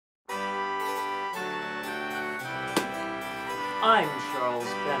I'm Charles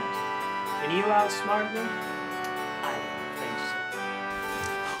Bennett. Can you outsmart me? I don't think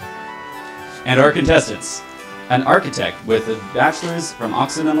so. And our contestants. An architect with a bachelor's from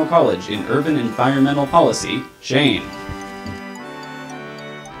Occidental College in Urban Environmental Policy, Shane.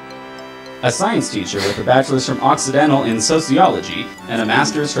 A science teacher with a bachelor's from Occidental in Sociology and a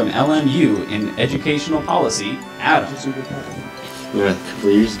master's from LMU in Educational Policy, Adam. Yeah, a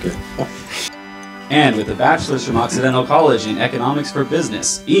couple years ago. And with a bachelor's from Occidental College in Economics for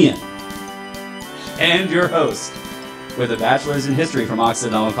Business, Ian. And your host, with a bachelor's in history from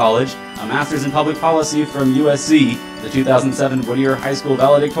Occidental College, a master's in public policy from USC, the 2007 Whittier High School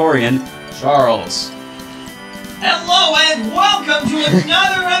valedictorian, Charles. Hello and welcome to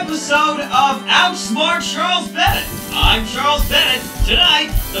another episode of Outsmart Charles Bennett. I'm Charles Bennett.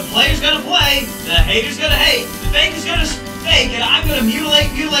 Tonight, the player's gonna play, the hater's gonna hate, the faker's gonna fake, and I'm gonna mutilate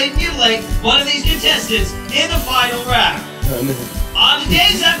one of these contestants in the final round. On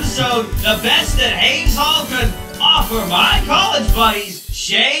today's episode, the best that Hayes Hall could offer my college buddies,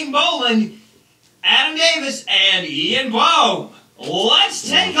 Shane Boland, Adam Davis, and Ian Bowe. Let's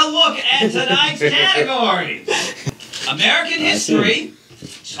take a look at tonight's categories. American history,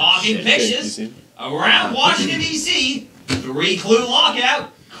 talking pictures, around Washington, D.C., 3-clue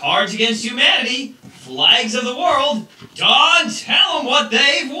lockout, Cards Against Humanity, flags of the world, Don, tell them what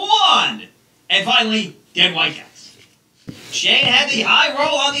they've won. And finally, dead white guys. Shane had the high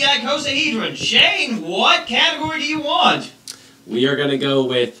roll on the icosahedron. Shane, what category do you want? We are going to go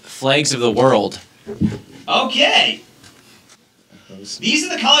with flags of the world. Okay. These are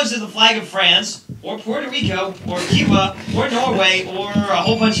the colors of the flag of France, or Puerto Rico, or Cuba, or Norway, or a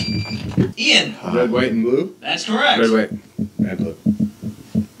whole bunch. Ian. Red, white, and blue? That's correct. Red, white, and blue.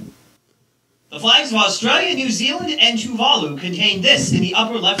 The flags of Australia, New Zealand, and Tuvalu contain this in the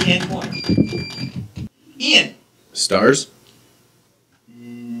upper left-hand corner. Ian. Stars?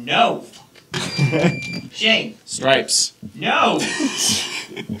 No. Shane. Stripes. No.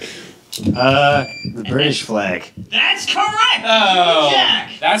 The British flag. That's correct! Oh,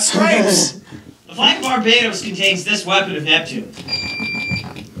 Jack! that's stripes. The flag of Barbados contains this weapon of Neptune.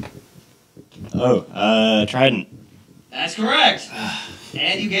 Trident. That's correct.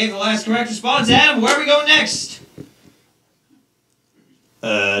 And you gave the last correct response. Adam, where are we going next?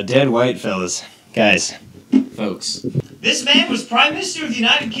 Dead white fellas. Guys. Folks. This man was Prime Minister of the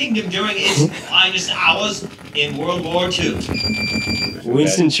United Kingdom during its finest hours in World War II.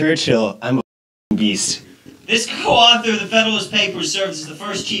 Winston Churchill. I'm a beast. This co-author of the Federalist Papers served as the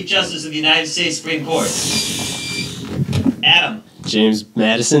first Chief Justice of the United States Supreme Court. Adam. James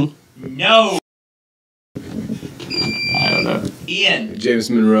Madison. No. I don't know. Ian. James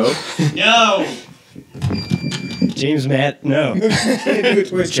Monroe? No. No.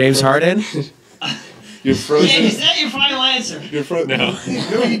 James Harden? You're frozen. Ian, is that your final answer? You're frozen. No.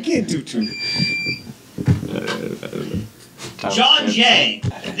 No, you can't do two. John Jay.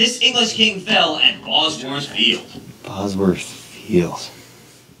 This English king fell at Bosworth Field. Bosworth Field.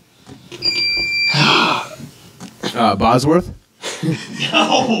 Bosworth?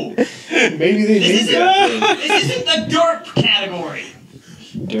 No. Maybe they This made that. This isn't the derp category.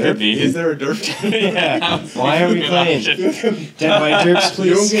 Derpy. Is there a derp? Yeah. Why are we playing? Dead white derps,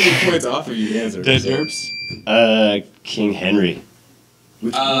 You don't please. get any points off if you answer. Dead derps? King Henry.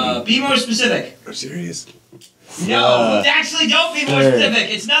 Which one? Be more specific. Are you serious? No, actually don't be more third. specific.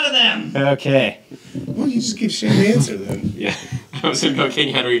 It's none of them. Okay. Well, you just give Shane the answer then. Yeah. I was going to go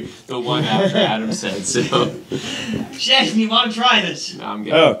King Henry, the one after Adam said, so. Shane, you want to try this? No, I'm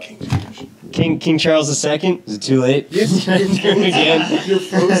good. Oh, King Charles II. Is it too late? Yes, Again. you're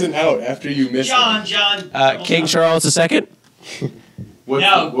frozen out after you missed John. King Charles II?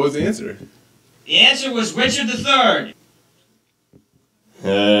 What was the answer? The answer was Richard III.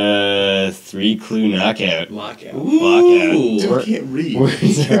 3-clue knockout. Lockout. Ooh. Dude can't read.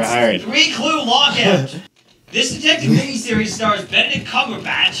 Words are hard. 3-clue lockout. This detective miniseries stars Benedict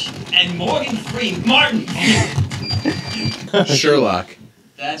Cumberbatch and Morgan Martin. Sherlock.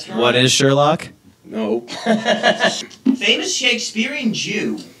 That's correct. What is Sherlock? No. Famous Shakespearean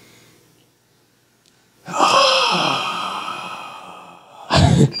Jew. Who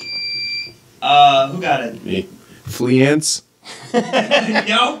got it? Me. Fleance.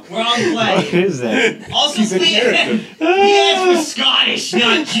 No, wrong What play. is that? Also, He's a character. Leanne was Scottish,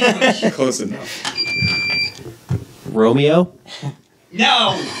 not Jewish. Close enough. Romeo?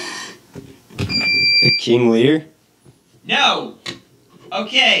 No, King Lear. no.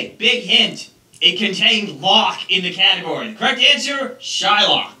 Okay, big hint. It contained lock in the category. The correct answer,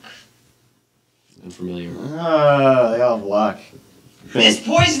 Shylock. Unfamiliar. Oh, they all have luck. This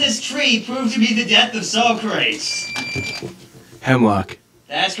poisonous tree proved to be the death of Socrates. Hemlock.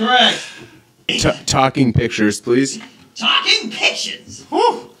 That's correct. Talking pictures, please. Talking pictures.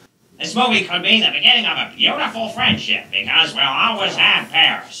 Whew. This movie could be the beginning of a beautiful friendship because we'll always have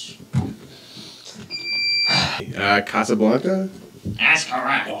Paris. Casablanca. That's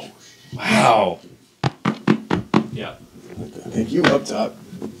correct. Wow. Yeah. Thank you, up top.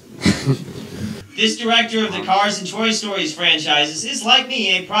 This director of the Cars and Toy Stories franchises is, like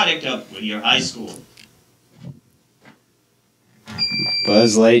me, a product of Whittier High School.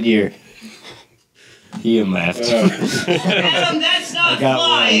 Buzz Lightyear. Ian laughed. Adam, that's not got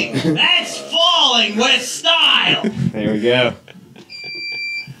flying. one. That's falling with style. There we go.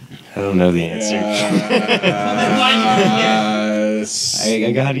 I don't know the answer.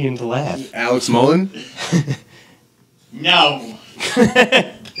 I got Ian to laugh. Alex Mullen. No.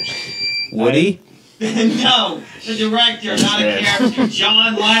 Woody? No. The director, not a character.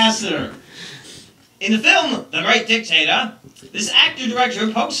 John Lasseter. In the film The Great Dictator, this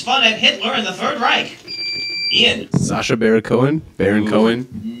actor-director pokes fun at Hitler and the Third Reich. Ian. Sacha Baron Cohen. Baron Cohen.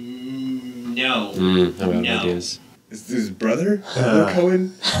 No. How about No. ideas? Is this his brother? Edward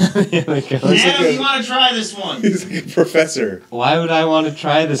Cohen. Adam, you want to try this one? He's like a professor. Why would I want to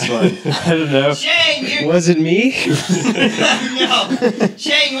try this one? I don't know. Shane, you... Was it me? No.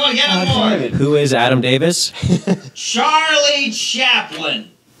 Shane, you want to get on board? Who is Adam Davis? Charlie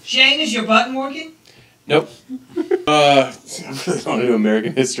Chaplin. Shane, is your button working? Nope. I really want to do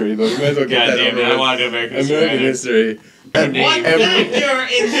American history, but we might as well get God that damn it, over I with. want to do American American history. What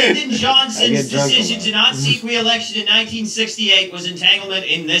factor in Lyndon I Johnson's get drunk a decision lot. to not seek re-election in 1968 was entanglement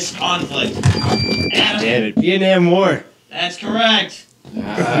in this conflict? Adam, Damn it. Vietnam War. that's correct.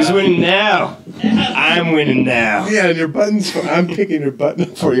 Who's winning now? Adam, I'm winning now. Yeah, and your buttons. I'm picking your button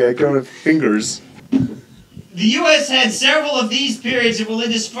up for you. I don't have fingers. the U.S. had several of these periods of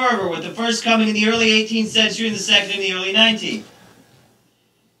religious fervor, with the first coming in the early 18th century and the second in the early 19th.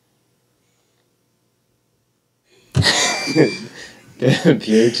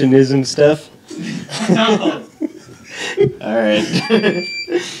 Puritanism stuff? No. Alright.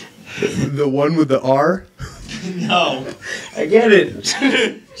 The one with the R. No. I get it.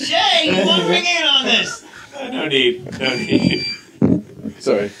 Shane, you want to ring in on this? No need. No need.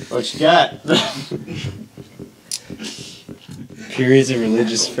 Sorry. What you got? Periods of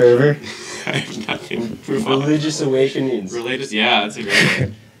religious fervor? I have nothing. Move on. Religious awakenings. Religious, yeah, that's a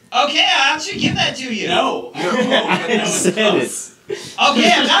great Okay, I'll actually give that to you. No. I said it.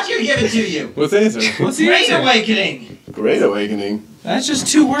 Okay, I'm not going to give it to you. What's the answer? What's the Great answer? Awakening. Great Awakening. That's just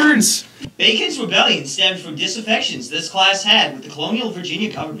 2 words. Bacon's rebellion stemmed from disaffections this class had with the colonial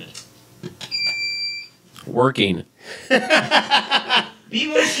Virginia government. Working. Be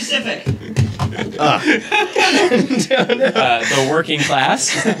more specific. The working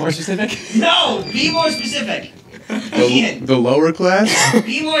class. More specific. No, be more specific. Ian, The lower class.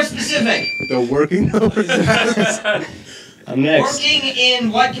 be more specific. The working lower class. I'm next. Working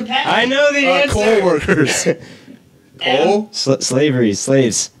in what capacity? I know the answer. Coal workers. Coal. Slavery,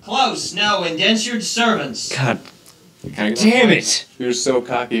 slaves. Close. No, indentured servants. God damn it. You're so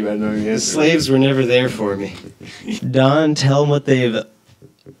cocky about knowing the The answer. slaves were never there for me. Don, tell them what they've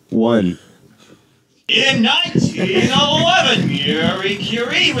won. In 1911, Marie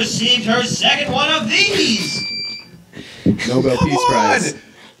Curie received her second one of these. Nobel Peace Prize.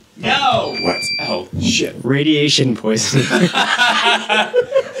 No. What? Oh. Shit. Radiation poisoning.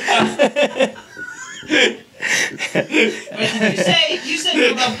 Wait, did you said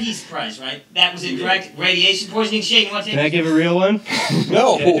Nobel Peace Prize, right? That was incorrect. Radiation poisoning. Shane, you want to Can I take give a real one?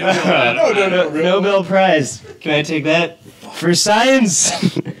 No. No. Nobel Prize. Can I take that? For science.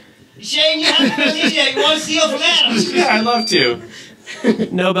 Shane, you haven't done these yet. You want to steal from Adam? Yeah, I'd love to.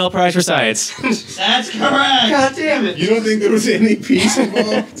 Nobel Prize for Science. That's correct. God damn it. You don't think there was any peace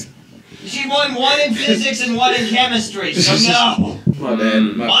involved? She won 1 in physics and 1 in chemistry, so no. My bad.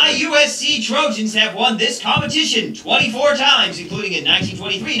 My USC Trojans have won this competition 24 times, including in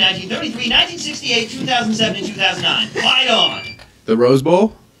 1923, 1933, 1968, 2007, and 2009. Fight on. The Rose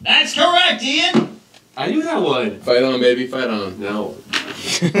Bowl? That's correct, Ian. I knew that one. Fight on, baby. Fight on. No.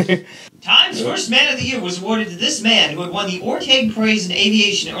 Time's first man of the year was awarded to this man who had won the Orteig Prize in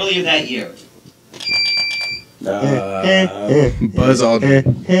aviation earlier that year. Buzz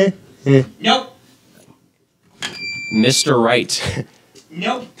Aldrin. Nope. Mr. Right.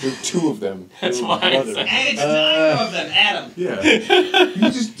 Nope. There are 2 of them. That's They were why I brothers. said- And it's neither of them, Adam. Yeah.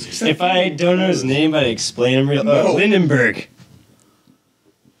 You just If I don't know his name, but I explain him real. No. Lindenberg.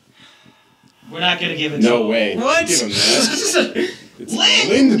 We're not going to give it to No him. way. What? Give him that. It's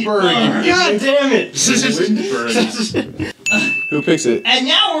Lindbergh. Lindbergh. God damn it! Lindbergh. Who picks it? And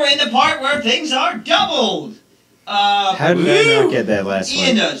now we're in the part where things are doubled. How did I not get that last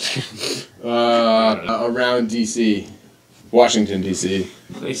Ian one? does. Around D.C. Washington, D.C.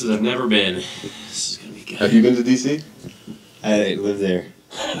 Places I've never been. This is gonna be good. Have you been to D.C.? I live there.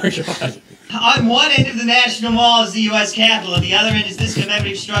 Oh, God. On one end of the National Mall is the U.S. Capitol, and the other end is this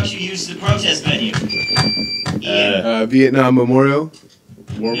commemorative structure used as a protest venue. Ian. Vietnam Memorial?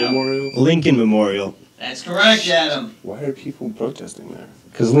 War No. Memorial? Lincoln Memorial. That's correct, Adam. Why are people protesting there?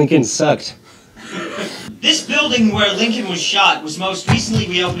 Because Lincoln sucked. This building where Lincoln was shot was most recently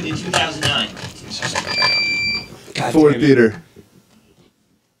reopened in 2009. Ford Theater.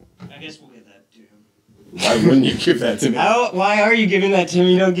 I guess we'll get that to him. Why wouldn't you give that to me? Why are you giving that to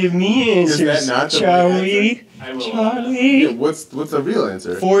me? Don't give me Is answers. that not the Charlie? I will. Charlie? Yeah, what's the real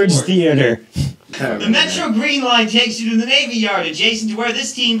answer? Ford's Theater. The Metro Green Line takes you to the Navy Yard, adjacent to where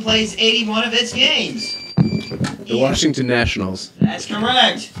this team plays 81 of its games. The Washington Nationals. That's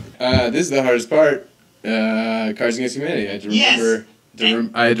correct. This is the hardest part. Cards Against Humanity. I had to Yes.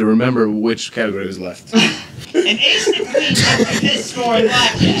 remember. I had to remember which category was left. An ace and queen look at this score in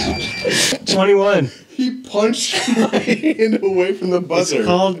blackjack. 21. He punched my hand away from the buzzer. It's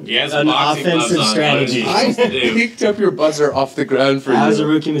called He has an boxing gloves offensive on. strategy. What is I he supposed to do? picked up your buzzer off the ground for That you. was a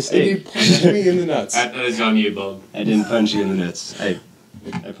rookie And he mistake. punched me in the nuts. That is on you, Bob. I didn't punch you in the nuts. I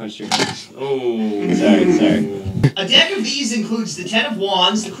punched your nuts. Oh. Sorry. A deck of these includes the Ten of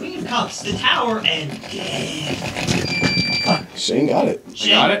Wands, the Queen of Cups, the Tower, and Shane got it.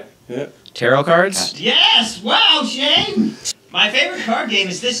 Shane. Got it? Yeah. Tarot cards? Yes! Wow, Shane! My favorite card game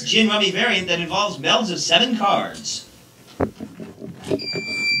is this gin rummy variant that involves melds of 7 cards.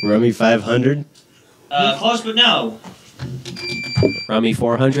 Rummy 500? Close but no. Rummy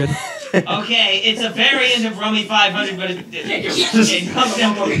 400? Okay, it's a variant of Rummy 500, but it comes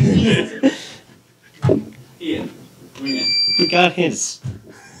down to Ian. He got his.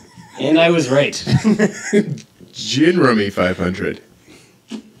 And I was right. Gin Rummy 500.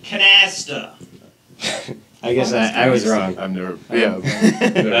 canasta. I guess I was wrong. I've never. Yeah. I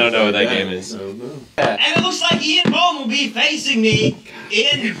don't know what that game is. I don't know. And it looks like Ian Bohm will be facing me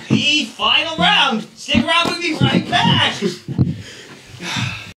in the final round. Stick around, we'll be right back.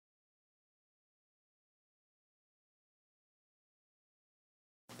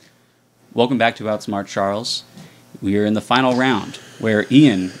 Welcome back to Outsmart Charles. We are in the final round, where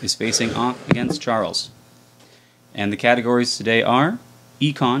Ian is facing off against Charles. And the categories today are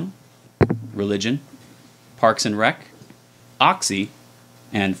Econ, Religion, Parks and Rec, Oxy,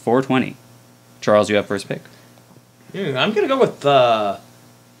 and 420. Charles, you have first pick. I'm gonna go with I'm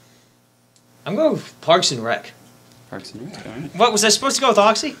going with Parks and Rec. Parks and Rec, all right. What was I supposed to go with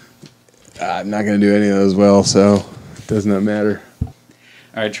Oxy? I'm not going to do any of those well, so it does not matter. All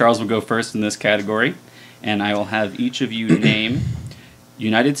right, Charles will go first in this category, and I will have each of you name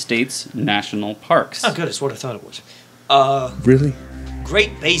United States national parks. Oh, good. It's what I thought it was. Really?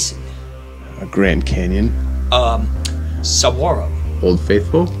 Great Basin. Grand Canyon. Saguaro. Old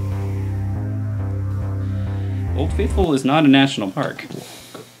Faithful. Old Faithful is not a national park.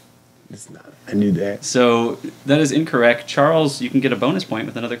 It's not. I knew that. So that is incorrect. Charles, you can get a bonus point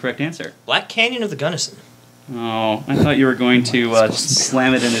with another correct answer. Black Canyon of the Gunnison. Oh, I thought you were going to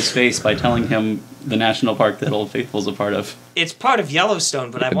slam it in his face by telling him the national park that Old Faithful's a part of. It's part of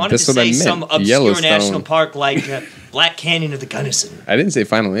Yellowstone, but I wanted That's to what I say meant. some obscure Yellowstone. national park like Black Canyon of the Gunnison. I didn't say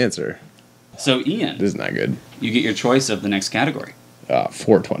final answer. So, Ian, This is not good. you get your choice of the next category.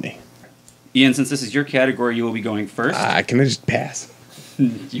 420. Ian, since this is your category, you will be going first. Can I just pass?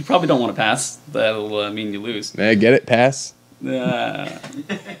 You probably don't want to pass. That'll mean you lose. May I get it? Pass? All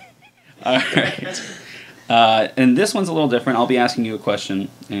right. And this one's a little different. I'll be asking you a question,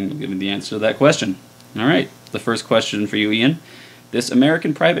 and you'll give me the answer to that question. All right. The first question for you, Ian. This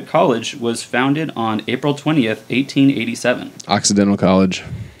American private college was founded on April 20th, 1887. Occidental College.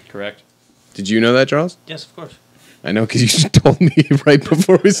 Correct? Did you know that, Charles? Yes, of course. I know because you just told me right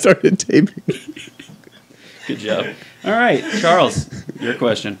before we started taping. Good job. All right, Charles, your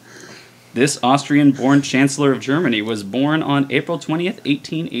question. This Austrian-born Chancellor of Germany was born on April 20th,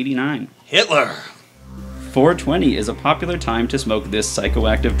 1889. Hitler. 420 is a popular time to smoke this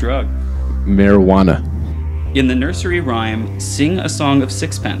psychoactive drug. Marijuana. In the nursery rhyme, Sing a Song of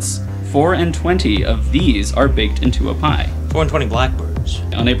Sixpence, 4 and 20 of these are baked into a pie. 4 and 20 blackbirds.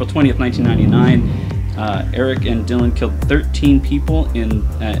 On April 20th, 1999, Eric and Dylan killed 13 people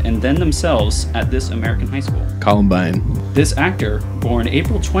and then themselves at this American high school. Columbine. This actor, born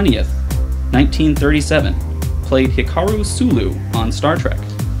April 20th, 1937, played Hikaru Sulu on Star Trek.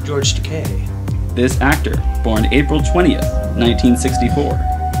 George Takei. This actor, born April 20th, 1964,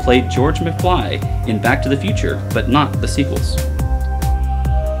 played George McFly in Back to the Future, but not the sequels.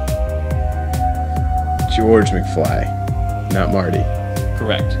 George McFly, not Marty.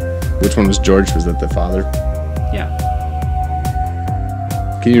 Correct. Which one was George? Was that the father? Yeah.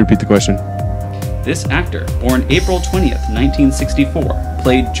 Can you repeat the question? This actor, born April 20th, 1964,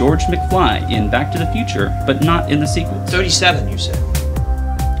 played George McFly in Back to the Future, but not in the sequels. 37, you said.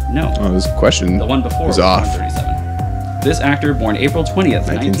 No. Oh, this question The one before was off. 37. This actor, born April 20th,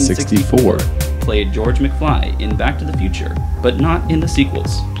 1964, played George McFly in Back to the Future, but not in the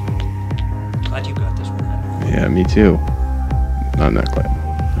sequels. Glad you got this one. Yeah, me too. No, I'm not glad.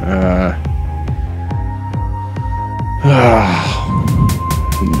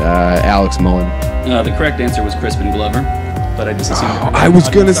 Alex Mullen. The correct answer was Crispin Glover, but I just assumed. I was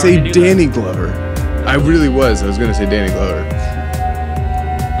gonna audience say already knew that. Danny Glover. I really was. I was gonna say Danny Glover.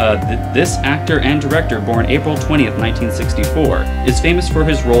 This actor and director, born April 20th, 1964, is famous for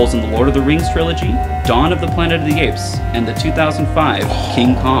his roles in the Lord of the Rings trilogy, Dawn of the Planet of the Apes, and the 2005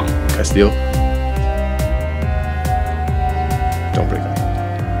 King Kong. Castile. Don't break eye.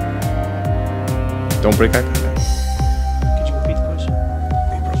 Don't break eye contact. Could you repeat the question?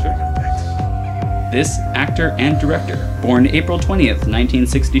 This actor and director, born April 20th,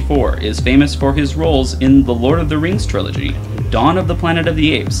 1964, is famous for his roles in the Lord of the Rings trilogy, Dawn of the Planet of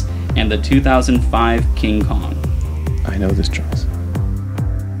the Apes, and the 2005 King Kong. I know this, Charles.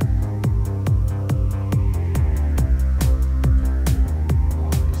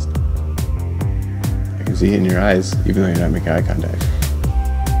 I can see it in your eyes, even though you're not making eye contact.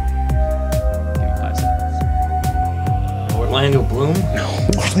 Give me 5 seconds. Orlando Bloom?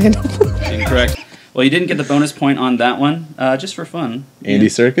 Orlando Bloom. Incorrect. Well, you didn't get the bonus point on that one, just for fun. Andy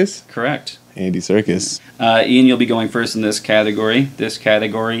Serkis? Correct. Andy Serkis. Ian, you'll be going first in this category. This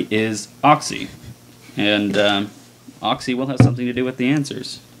category is Oxy. And Oxy will have something to do with the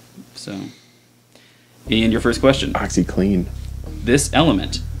answers. So, Ian, your first question. OxyClean. This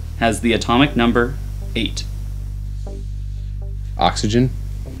element has the atomic number 8. Oxygen.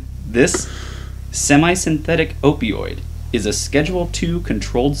 This semi-synthetic opioid is a Schedule II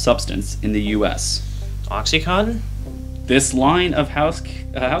controlled substance in the U.S. Oxycontin? This line of house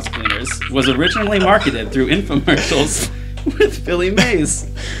cleaners was originally marketed through infomercials with Billy Mays.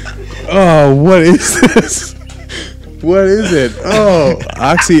 Oh, what is this? What is it? Oh,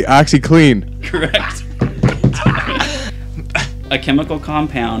 OxyClean. Correct. A chemical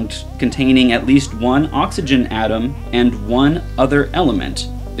compound containing at least one oxygen atom and one other element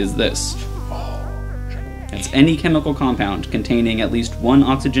is this. It's any chemical compound containing at least one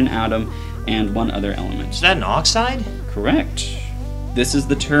oxygen atom and one other element. Is that an oxide? Correct. This is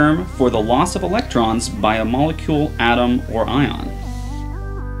the term for the loss of electrons by a molecule, atom, or ion.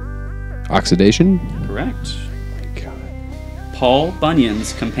 Oxidation? Correct. My God. Paul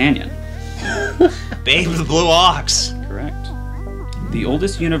Bunyan's companion. Babe of the Blue Ox. Correct. The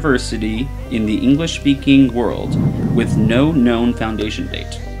oldest university in the English-speaking world with no known foundation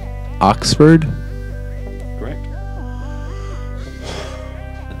date. Oxford? Correct.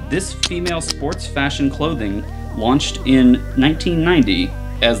 This female sports fashion clothing launched in 1990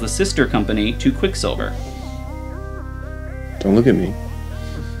 as the sister company to Quicksilver. Don't look at me.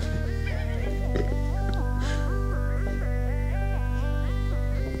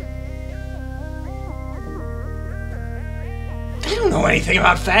 I don't know anything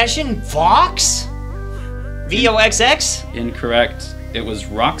about fashion. Fox? VOXX? Incorrect. It was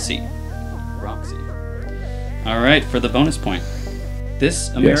Roxy. Roxy. All right, for the bonus point. This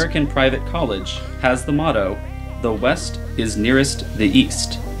American private college has the motto, "The West is nearest the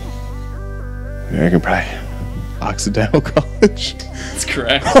East." American Pie. Occidental College. That's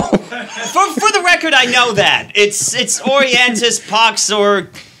correct. For the record, I know that. It's Orientis, Pax, or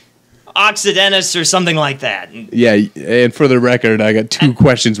Occidentus, or something like that. Yeah, and for the record, I got 2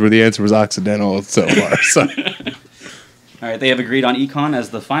 questions where the answer was Occidental so far. So. All right, they have agreed on econ as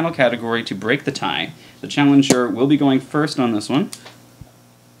the final category to break the tie. The challenger will be going first on this one.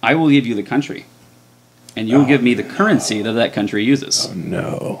 I will give you the country, and you'll give me the currency that that country uses. Oh,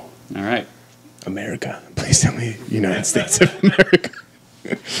 no. All right. America. Please tell me United States of America.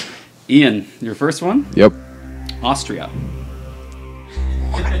 Ian, your first one? Yep. Austria.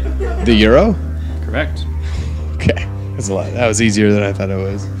 The euro? Correct. Okay. That's a lot. That was easier than I thought it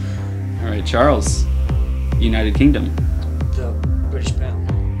was. All right, Charles. United Kingdom. The British pound.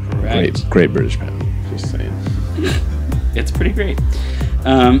 Correct. Great British pound. Just saying. It's pretty great.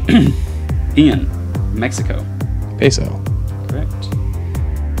 Ian, Mexico. Peso. Correct.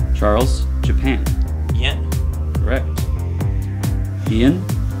 Charles, Japan. Yen. Correct. Ian,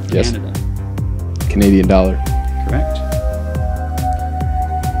 Yes. Canada. Canadian dollar. Correct.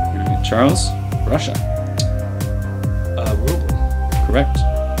 All right, Charles, Russia. Ruble. Correct.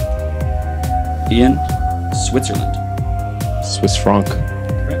 Ian, Switzerland. Swiss franc.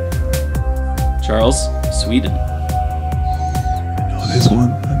 Correct. Charles, Sweden. I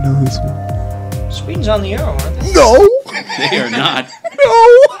know this one. Sweden's on the euro, aren't they? No! They are not.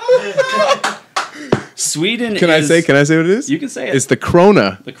 No! Sweden Can I say what it is? You can say it. It's the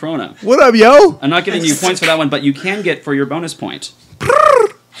krona. The krona. What up, yo? I'm not giving you points for that one, but you can get for your bonus point.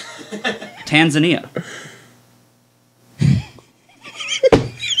 Tanzania.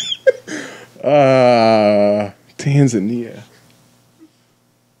 Tanzania.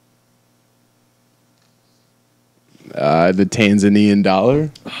 The Tanzanian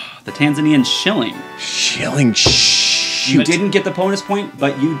dollar? The Tanzanian shilling. Shilling. You didn't get the bonus point,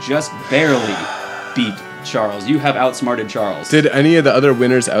 but you just barely beat Charles. You have outsmarted Charles. Did any of the other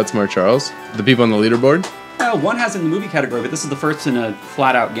winners outsmart Charles? The people on the leaderboard? Well, one has in the movie category, but this is the first in a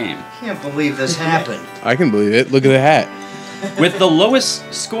flat-out game. Can't believe this happened. I can believe it. Look at the hat. With the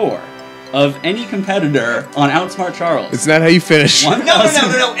lowest score of any competitor on Outsmart Charles. It's not how you finish. No.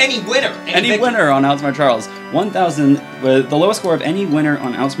 Any winner. Any victor. winner on Outsmart Charles. 1,000. The lowest score of any winner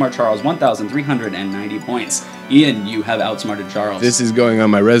on Outsmart Charles. 1,390 points. Ian, you have outsmarted Charles. This is going on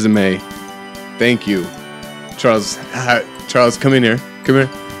my resume. Thank you. Charles, Charles, come in here. Come here.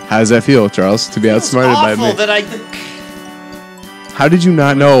 How does that feel, Charles, to be outsmarted by me? How did you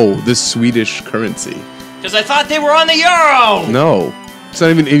not know the Swedish currency? Because I thought they were on the euro. No. It's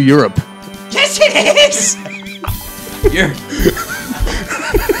not even in Europe. Yes, it is. You're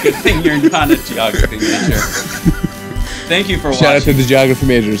good thing you're not a geography major. Thank you for watching. Shout out to the geography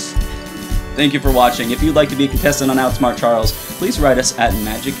majors. Thank you for watching. If you'd like to be a contestant on Outsmart Charles, please write us at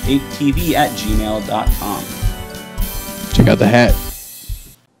magic8tv@gmail.com. Check out the hat.